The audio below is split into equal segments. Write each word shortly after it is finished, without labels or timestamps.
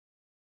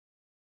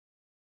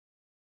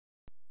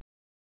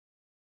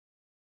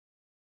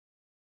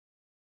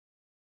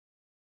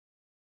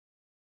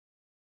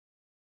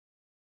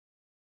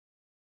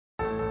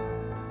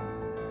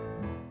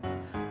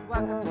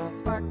Welcome to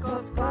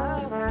Sparkle's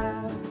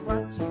Clubhouse.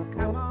 Won't you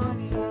come on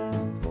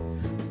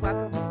in?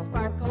 Welcome to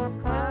Sparkle's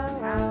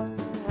Clubhouse.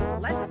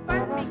 Let the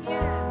fun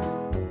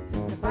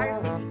begin. The fire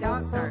safety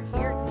dogs are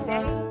here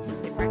today.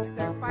 They practice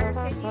their fire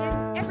safety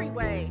in every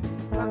way.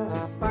 Welcome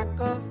to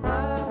Sparkle's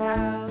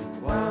Clubhouse.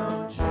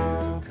 Won't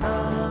you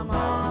come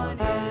on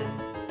in?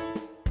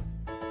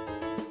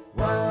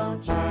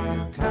 Won't you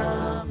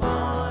come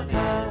on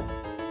in?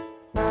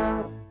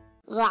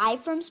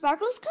 Live from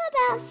Sparkle's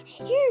Clubhouse,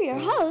 here are your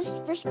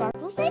hosts for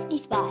Sparkle Safety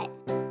Spot,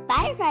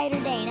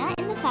 Firefighter Dana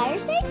and the Fire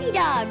Safety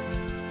Dogs.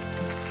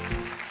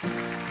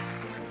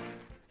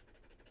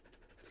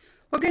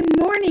 Well, good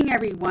morning,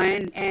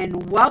 everyone,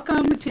 and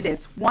welcome to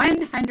this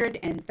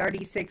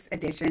 136th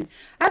edition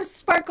of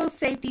Sparkle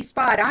Safety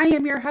Spot. I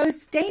am your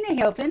host, Dana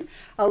Hilton,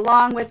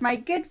 along with my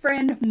good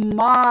friend,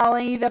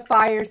 Molly, the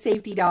Fire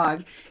Safety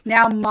Dog.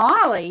 Now,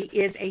 Molly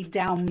is a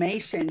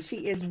Dalmatian.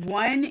 She is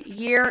 1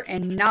 year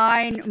and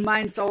 9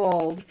 months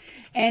old,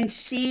 and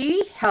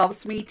she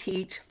helps me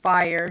teach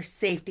fire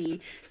safety.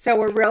 So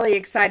we're really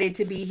excited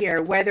to be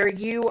here, whether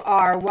you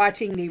are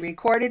watching the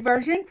recorded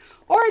version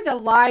or the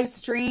live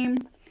stream.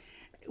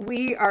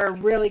 We are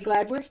really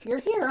glad you're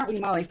here, aren't we,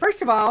 Molly?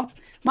 First of all,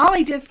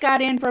 Molly just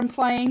got in from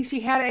playing. She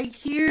had a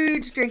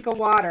huge drink of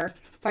water,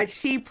 but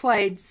she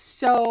played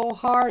so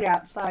hard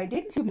outside,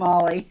 didn't you,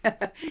 Molly?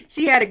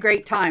 She had a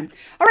great time.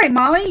 All right,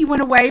 Molly, you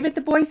want to wave at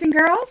the boys and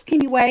girls?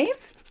 Can you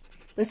wave?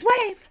 Let's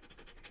wave.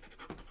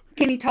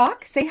 Can you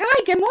talk? Say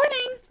hi. Good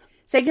morning.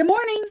 Say good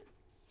morning.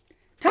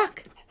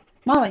 Talk.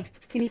 Molly,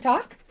 can you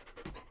talk?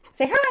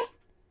 Say hi.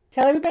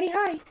 Tell everybody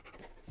hi.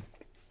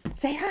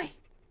 Say hi.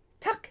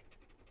 Talk.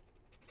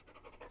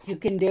 You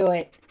can do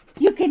it.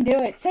 You can do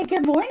it. Say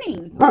good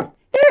morning.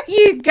 There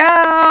you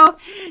go.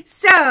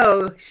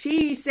 So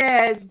she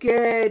says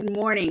good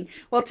morning.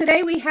 Well,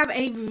 today we have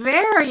a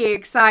very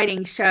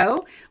exciting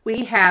show.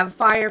 We have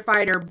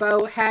Firefighter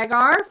Bo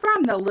Hagar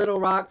from the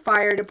Little Rock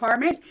Fire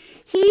Department.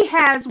 He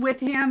has with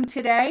him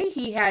today,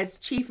 he has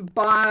Chief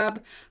Bob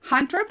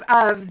Hunthrop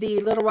of the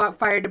Little Rock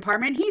Fire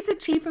Department. He's the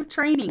Chief of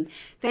Training.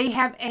 They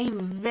have a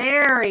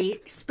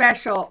very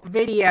special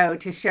video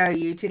to show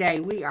you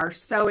today. We are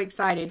so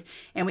excited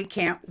and we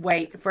can't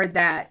wait for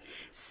that.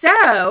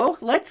 So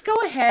let's go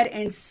ahead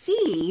and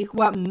see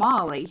what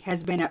Molly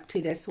has been up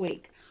to this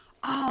week.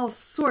 All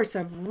sorts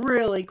of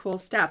really cool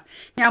stuff.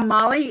 Now,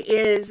 Molly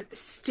is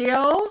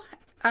still...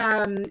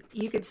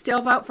 you could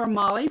still vote for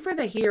Molly for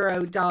the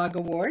Hero Dog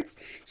Awards.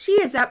 She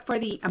is up for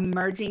the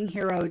Emerging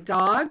Hero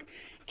Dog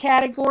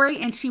category,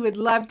 and she would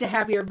love to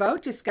have your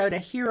vote. Just go to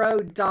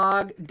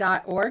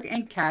herodog.org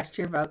and cast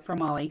your vote for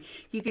Molly.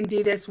 You can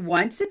do this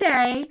once a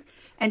day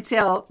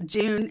until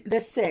June the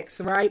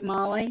 6th, right,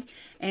 Molly?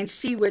 And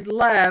she would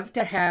love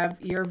to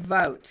have your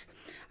vote.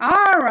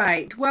 All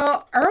right.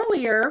 Well,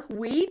 earlier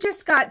we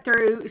just got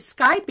through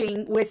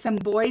Skyping with some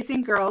boys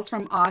and girls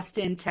from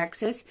Austin,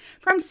 Texas,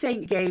 from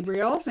St.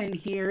 Gabriel's, and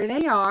here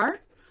they are.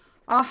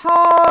 A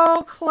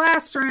whole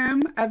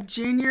classroom of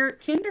junior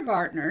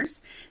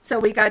kindergartners. So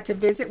we got to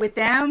visit with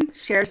them,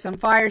 share some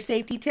fire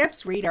safety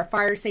tips, read our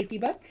fire safety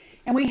book,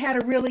 and we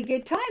had a really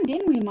good time,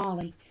 didn't we,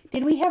 Molly?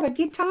 Did we have a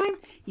good time?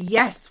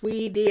 Yes,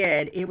 we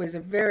did. It was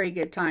a very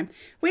good time.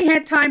 We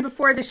had time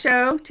before the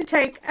show to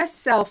take a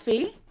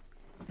selfie.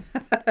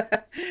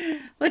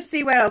 Let's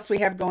see what else we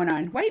have going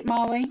on. Wait,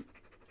 Molly.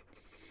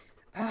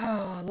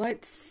 Oh,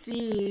 let's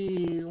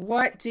see.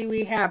 What do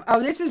we have? Oh,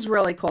 this is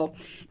really cool.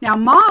 Now,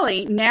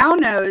 Molly now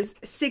knows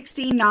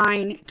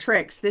 69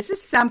 tricks. This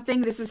is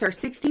her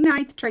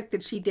 69th trick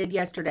that she did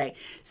yesterday.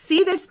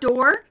 See this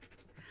door?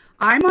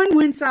 I'm on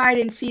one side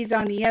and she's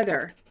on the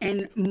other.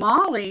 And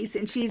Molly,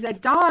 since she's a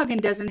dog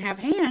and doesn't have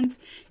hands,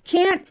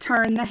 can't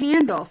turn the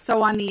handle.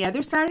 So on the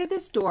other side of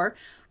this door,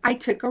 I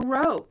took a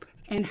rope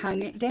and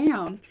hung it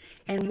down.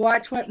 And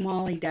watch what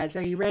Molly does.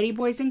 Are you ready,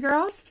 boys and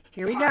girls?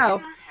 Here we go.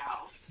 In our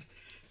house,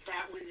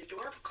 that when the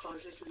door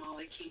closes,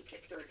 Molly can't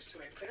get through. So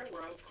I put a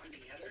rope on the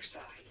other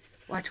side.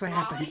 Watch what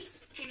Molly, happens.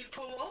 Can you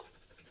pull?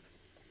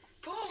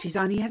 Pull. She's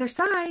on the other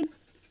side.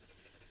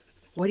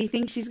 What do you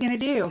think she's going to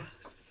do?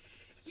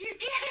 You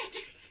did it!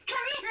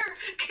 Come here!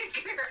 Good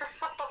girl!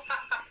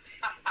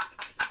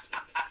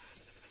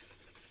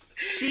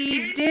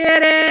 She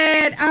did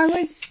it! I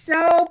was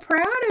so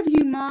proud of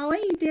you, Molly.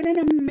 You did an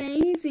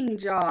amazing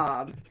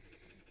job.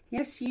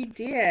 Yes, you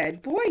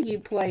did. Boy, you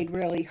played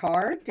really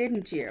hard,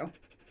 didn't you?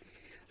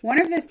 One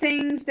of the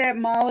things that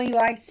Molly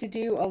likes to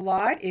do a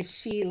lot is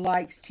she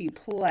likes to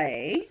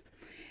play.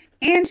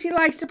 And she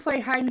likes to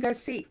play hide and go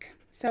seek.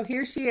 So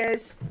here she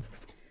is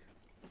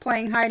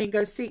playing hide and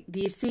go seek. Do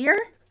you see her?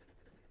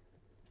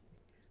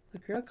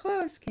 Look real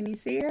close. Can you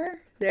see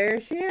her? There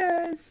she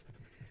is.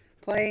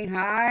 Playing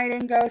hide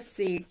and go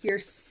seek. You're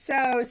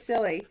so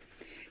silly.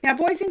 Now,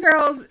 boys and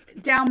girls,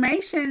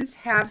 Dalmatians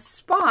have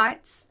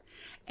spots,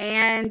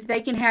 and they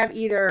can have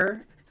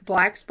either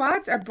black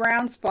spots or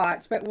brown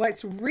spots. But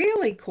what's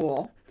really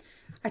cool,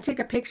 I took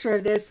a picture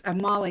of this of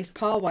Molly's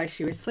paw while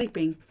she was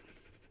sleeping.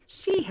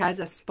 She has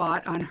a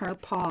spot on her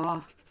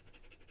paw.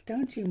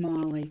 Don't you,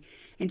 Molly?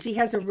 And she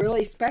has a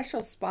really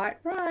special spot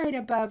right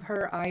above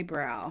her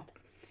eyebrow.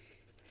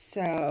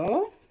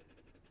 So,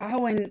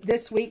 oh, and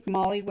this week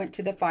Molly went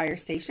to the fire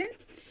station.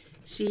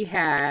 She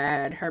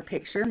had her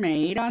picture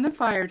made on the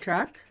fire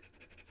truck.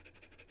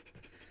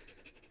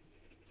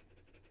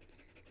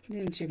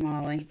 Didn't you,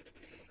 Molly?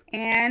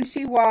 And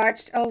she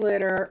watched a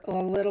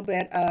little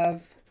bit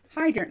of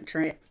hydrant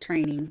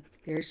training.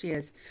 There she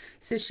is.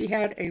 So she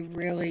had a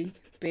really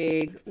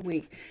big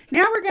week.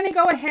 Now we're going to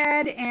go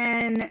ahead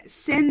and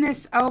send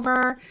this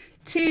over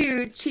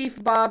to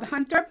Chief Bob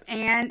Hunthrop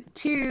and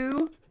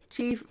to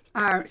Chief,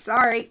 almost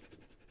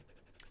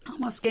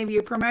gave you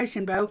a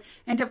promotion, Bo,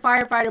 and to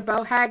Firefighter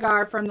Bo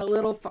Hagar from the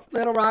Little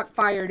Rock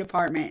Fire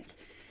Department.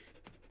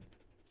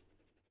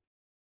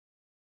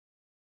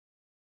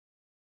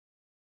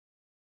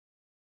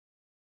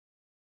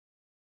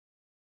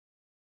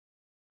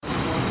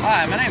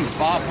 Hi, my name is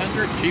Bob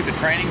Hunthrop, Chief of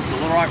Training for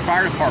the Little Rock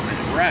Fire Department.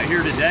 We're out here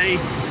today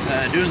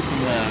doing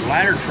some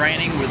ladder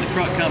training with the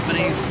truck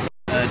companies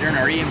during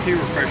our EMT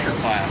refresher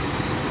class.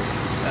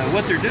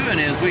 What they're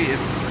doing is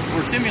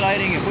we're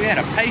simulating if we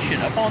had a patient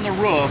up on the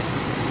roof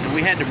and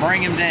we had to bring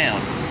him down.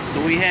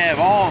 So we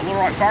have all Little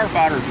Rock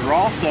firefighters that are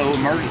also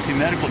emergency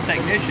medical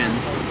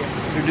technicians.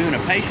 They're doing a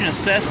patient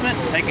assessment,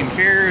 taking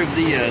care of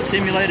the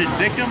simulated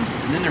victim,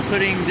 and then they're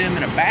putting them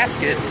in a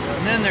basket,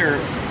 and then the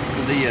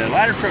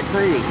ladder truck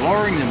crew is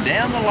lowering them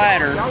down the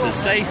ladder to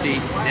safety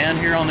down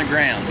here on the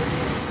ground.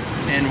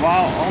 And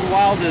all the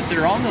while that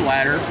they're on the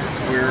ladder,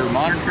 we're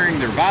monitoring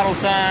their vital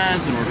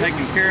signs and we're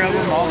taking care of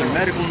them, all their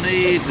medical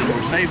needs, and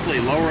we're safely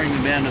lowering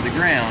them down to the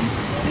ground.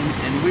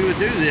 And we would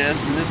do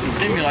this, and this is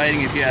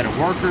simulating if you had a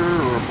worker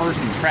or a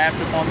person trapped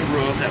up on the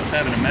roof that was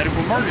having a medical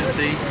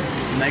emergency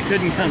and they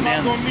couldn't come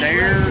down the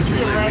stairs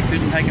or we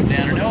couldn't take them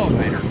down an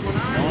elevator.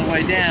 The only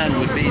way down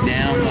would be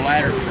down the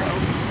ladder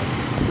truck.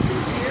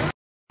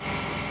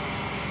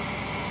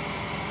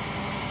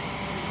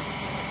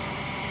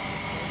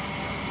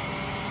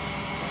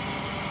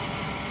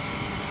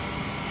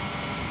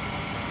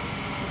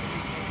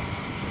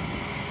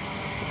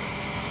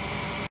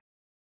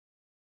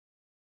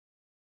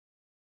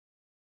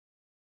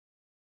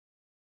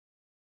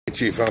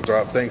 Chief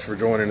Hunthrop, thanks for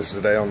joining us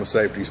today on the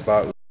safety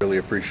spot. We really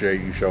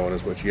appreciate you showing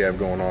us what you have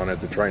going on at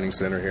the training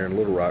center here in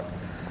Little Rock.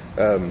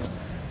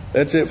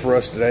 That's it for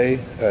us today.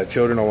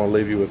 Children, I want to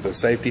leave you with a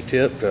safety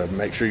tip.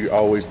 Make sure you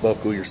always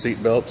buckle your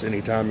seat belts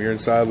anytime you're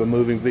inside of a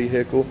moving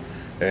vehicle,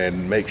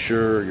 and make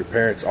sure your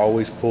parents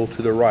always pull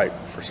to the right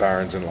for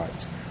sirens and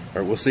lights.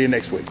 All right, we'll see you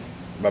next week.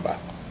 Bye-bye.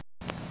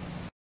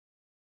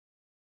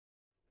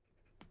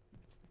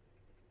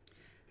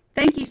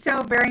 Thank you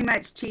so very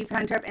much, Chief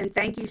Hunthrop, and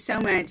thank you so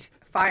much,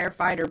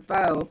 Firefighter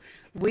Bo.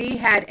 We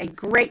had a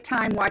great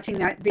time watching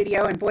that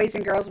video, and boys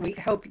and girls, we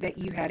hope that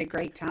you had a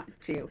great time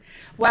too.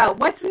 Well,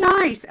 what's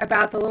nice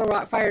about the Little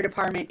Rock Fire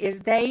Department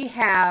is they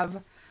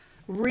have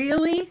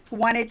really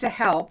wanted to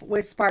help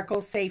with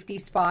Sparkle's Safety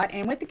Spot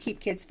and with the Keep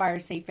Kids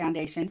Fire Safe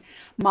Foundation.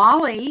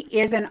 Molly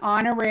is an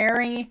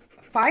honorary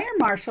fire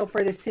marshal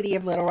for the city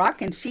of Little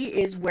Rock, and she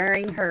is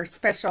wearing her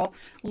special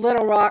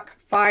Little Rock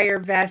fire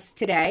vest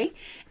today.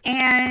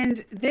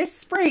 And this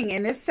spring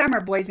and this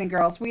summer, boys and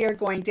girls, we are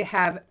going to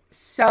have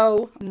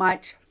so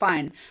much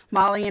fun.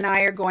 Molly and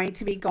I are going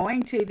to be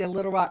going to the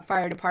Little Rock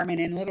Fire Department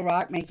in Little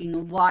Rock,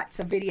 making lots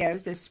of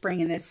videos this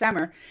spring and this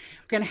summer.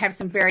 We're going to have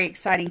some very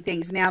exciting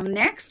things. Now,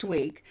 next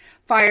week,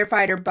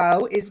 Firefighter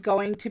Bo is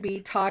going to be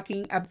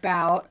talking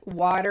about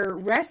water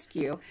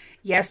rescue.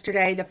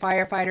 Yesterday, the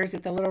firefighters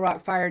at the Little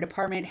Rock Fire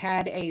Department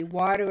had a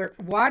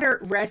water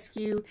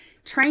rescue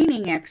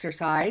training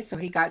exercise. So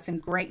he got some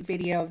great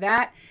video of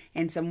that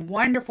and some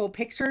wonderful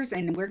pictures,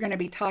 and we're going to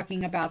be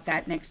talking about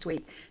that next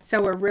week.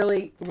 So we're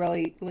really,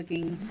 really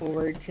looking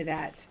forward to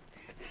that.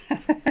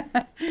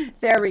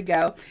 There we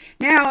go.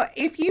 Now,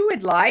 if you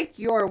would like,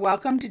 you're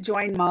welcome to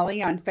join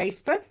Molly on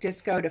Facebook.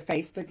 Just go to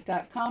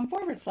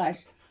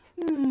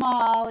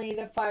facebook.com/Molly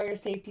the Fire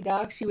Safety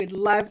Dog. She would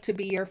love to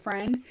be your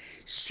friend.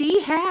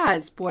 She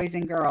has, boys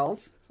and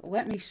girls,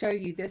 let me show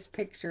you this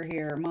picture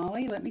here,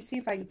 Molly. Let me see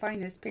if I can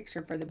find this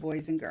picture for the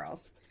boys and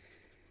girls.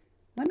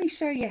 Let me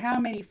show you how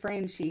many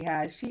friends she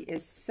has. She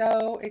is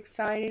so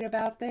excited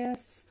about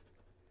this.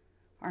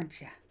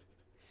 Aren't you?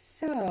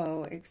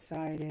 So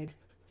excited.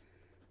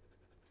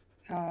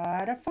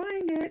 Gotta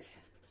find it.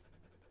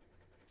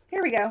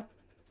 Here we go.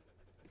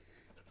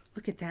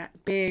 Look at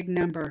that big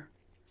number.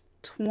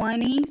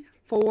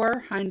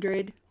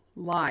 2,400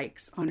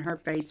 likes on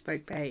her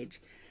Facebook page.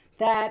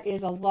 That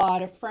is a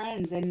lot of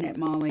friends, isn't it,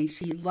 Molly?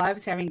 She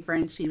loves having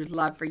friends. She would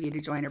love for you to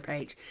join her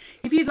page.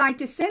 If you'd like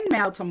to send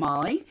mail to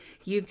Molly,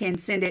 you can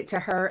send it to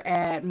her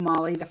at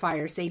Molly the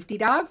Fire Safety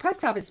Dog,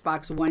 Post Office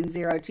Box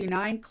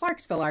 1029,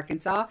 Clarksville,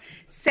 Arkansas,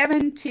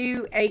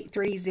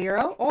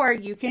 72830, or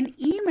you can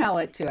email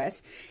it to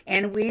us,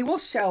 and we will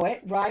show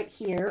it right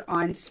here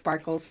on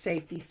Sparkle's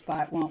Safety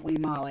Spot, won't we,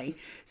 Molly?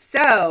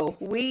 So,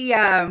 we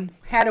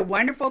had a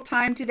wonderful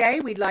time today.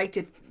 We'd like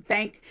to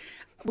thank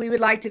We would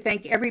like to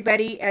thank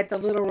everybody at the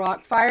Little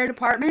Rock Fire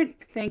Department.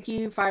 Thank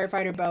you,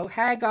 Firefighter Bo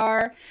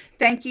Hagar.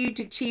 Thank you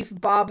to Chief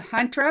Bob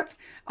Hunthrop.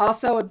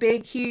 Also, a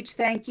big, huge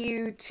thank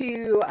you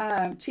to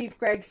Chief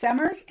Greg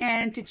Summers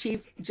and to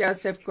Chief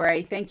Joseph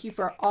Gray. Thank you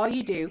for all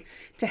you do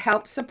to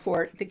help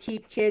support the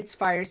Keep Kids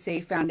Fire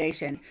Safe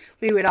Foundation.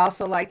 We would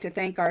also like to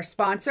thank our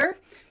sponsor,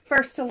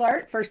 First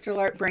Alert. First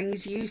Alert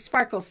brings you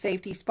Sparkle's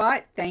Safety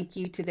Spot. Thank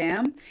you to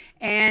them.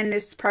 And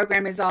this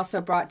program is also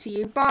brought to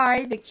you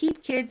by the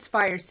Keep Kids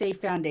Fire Safe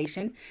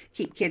Foundation.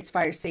 Keep Kids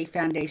Fire Safe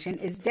Foundation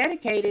is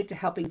dedicated to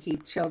helping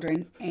keep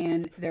children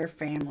and their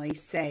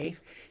families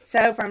safe.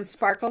 So from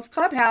Sparkle's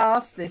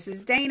Clubhouse, this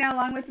is Dana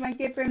along with my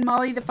good friend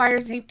Molly, the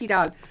fire safety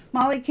dog.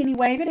 Molly, can you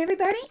wave at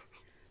everybody?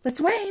 Let's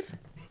wave.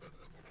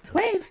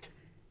 Wave.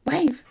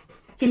 Wave.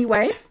 Can you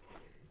wave?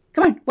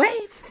 Come on,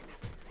 wave.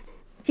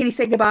 Can you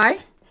say goodbye?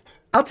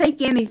 I'll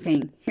take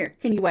anything. Here,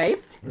 can you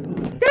wave?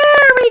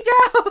 There we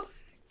go.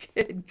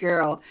 Good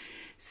girl.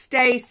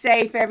 Stay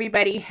safe,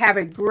 everybody. Have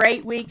a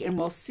great week, and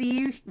we'll see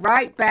you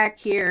right back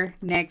here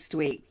next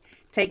week.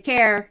 Take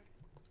care.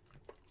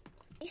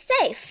 Be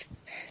safe.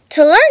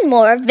 To learn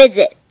more,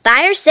 visit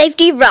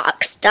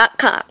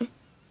firesafetyrocks.com.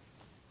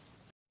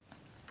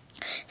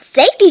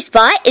 Safety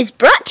Spot is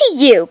brought to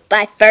you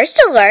by First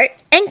Alert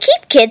and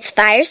Keep Kids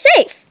Fire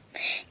Safe.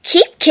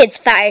 Keep Kids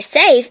Fire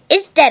Safe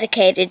is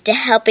dedicated to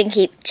helping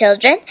keep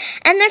children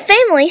and their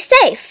families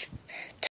safe.